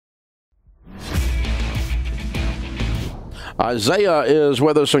Isaiah is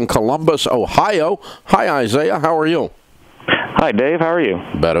with us in Columbus, Ohio. Hi, Isaiah. How are you? Hi, Dave. How are you?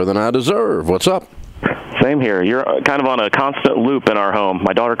 Better than I deserve. What's up? Same here. You're kind of on a constant loop in our home.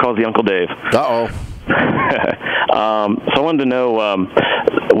 My daughter calls you Uncle Dave. Uh-oh. So I wanted to know,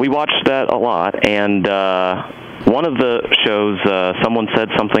 we watched that a lot, and one of the shows, someone said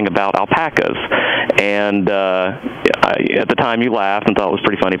something about alpacas, and at the time you laughed and thought it was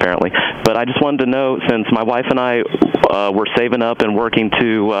pretty funny, apparently. But I just wanted to know, since my wife and I were saving up and working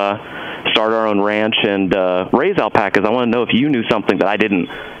to start our own ranch and raise alpacas, I want to know if you knew something that I didn't,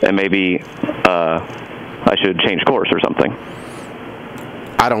 and maybe I should change course or something.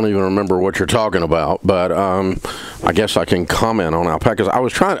 I don't even remember what you're talking about, but I guess I can comment on alpacas.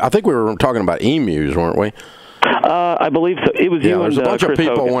 I think we were talking about emus, weren't we? I believe so. It was you and there's a bunch of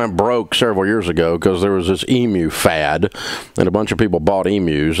people Hogan. went broke several years ago because there was this emu fad, and a bunch of people bought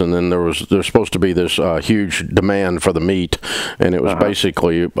emus, and then there's supposed to be this huge demand for the meat, and it was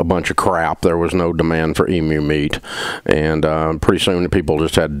basically a bunch of crap. There was no demand for emu meat, and pretty soon people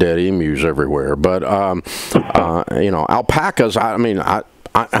just had dead emus everywhere. But alpacas.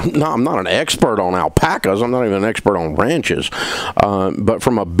 I'm not an expert on alpacas. I'm not even an expert on ranches. But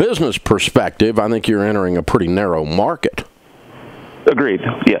from a business perspective, I think you're entering a pretty narrow market. Agreed,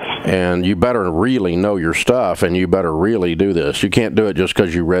 yes. And you better really know your stuff, and you better really do this. You can't do it just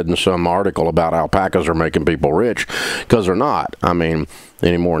because you read in some article about alpacas are making people rich, because they're not. I mean,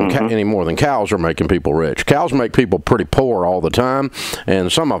 any more than cows are making people rich. Cows make people pretty poor all the time,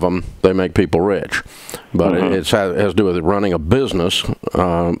 and some of them, they make people rich. But it has to do with running a business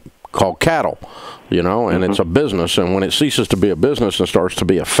called cattle, and it's a business, and when it ceases to be a business and starts to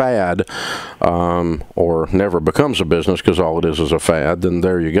be a fad, or never becomes a business because all it is a fad, then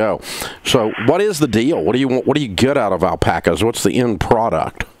there you go. So what is the deal? What do you get out of alpacas? What's the end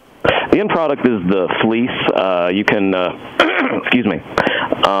product? The end product is the fleece. You can, excuse me,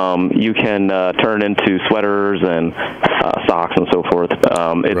 you can turn into sweaters and socks and so forth.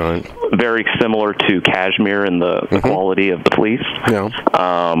 It's very similar to cashmere in the quality of the fleece. Yeah.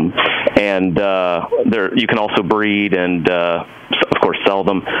 And you can also breed and, of course, sell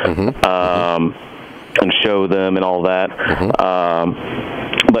them and show them and all that.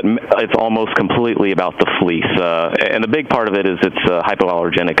 But it's almost completely about the fleece. And the big part of it is it's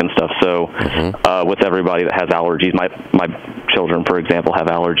hypoallergenic and stuff. So with everybody that has allergies, my children, for example, have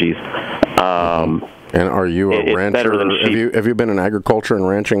allergies. And are you a rancher? Have you been in agriculture and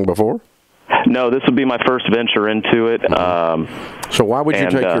ranching before? No, this would be my first venture into it. So why would you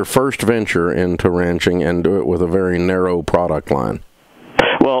take your first venture into ranching and do it with a very narrow product line?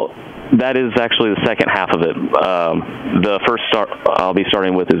 Well, that is actually the second half of it. The first I'll be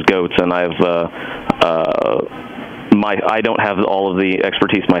starting with is goats, and I don't have all of the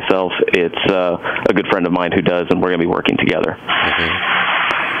expertise myself. It's a good friend of mine who does, and we're going to be working together.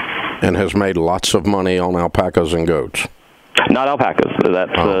 And has made lots of money on alpacas and goats. Not alpacas.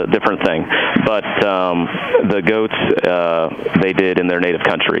 That's a different thing. But the goats, they did in their native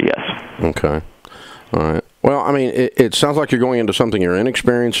country, yes. Okay. All right. Well, I mean, it sounds like you're going into something you're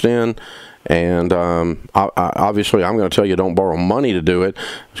inexperienced in, and obviously I'm going to tell you don't borrow money to do it,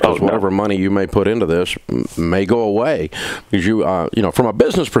 because whatever money you may put into this may go away. Because from a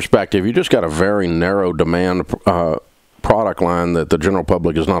business perspective, you just got a very narrow demand product line that the general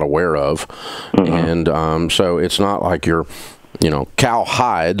public is not aware of, and so it's not like you're, cow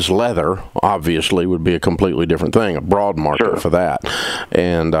hides, leather, obviously would be a completely different thing, a broad market for that,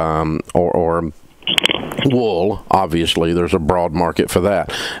 and or wool, obviously there's a broad market for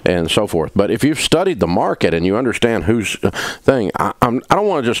that, and so forth. But if you've studied the market and you understand whose thing, I don't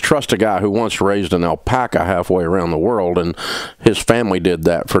want to just trust a guy who once raised an alpaca halfway around the world and his family did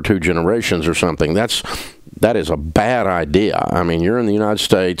that for 2 generations or something. That is a bad idea. I mean, you're in the United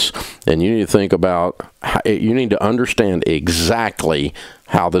States, and you need to think about, you need to understand exactly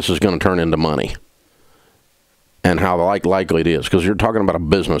how this is going to turn into money and how likely it is, because you're talking about a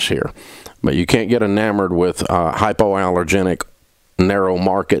business here. But you can't get enamored with hypoallergenic, narrow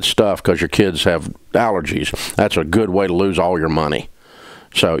market stuff because your kids have allergies. That's a good way to lose all your money.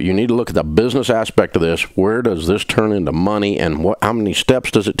 So you need to look at the business aspect of this. Where does this turn into money, and how many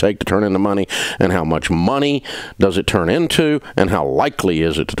steps does it take to turn into money, and how much money does it turn into, and how likely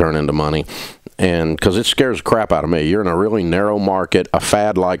is it to turn into money? And because it scares the crap out of me. You're in a really narrow market, a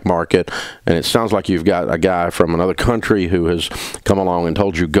fad-like market, and it sounds like you've got a guy from another country who has come along and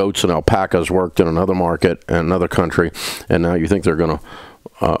told you goats and alpacas worked in another market in another country, and now you think they're going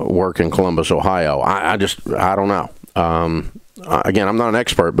to work in Columbus, Ohio. I don't know. Again, I'm not an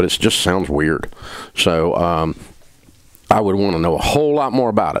expert, but it just sounds weird. So I would want to know a whole lot more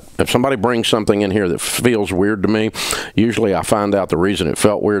about it. If somebody brings something in here that feels weird to me, usually I find out the reason it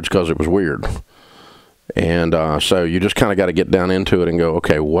felt weird is because it was weird. And so you just kind of got to get down into it and go,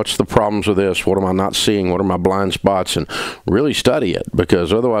 okay, what's the problems with this? What am I not seeing? What are my blind spots? And really study it,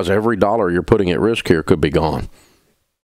 because otherwise every dollar you're putting at risk here could be gone.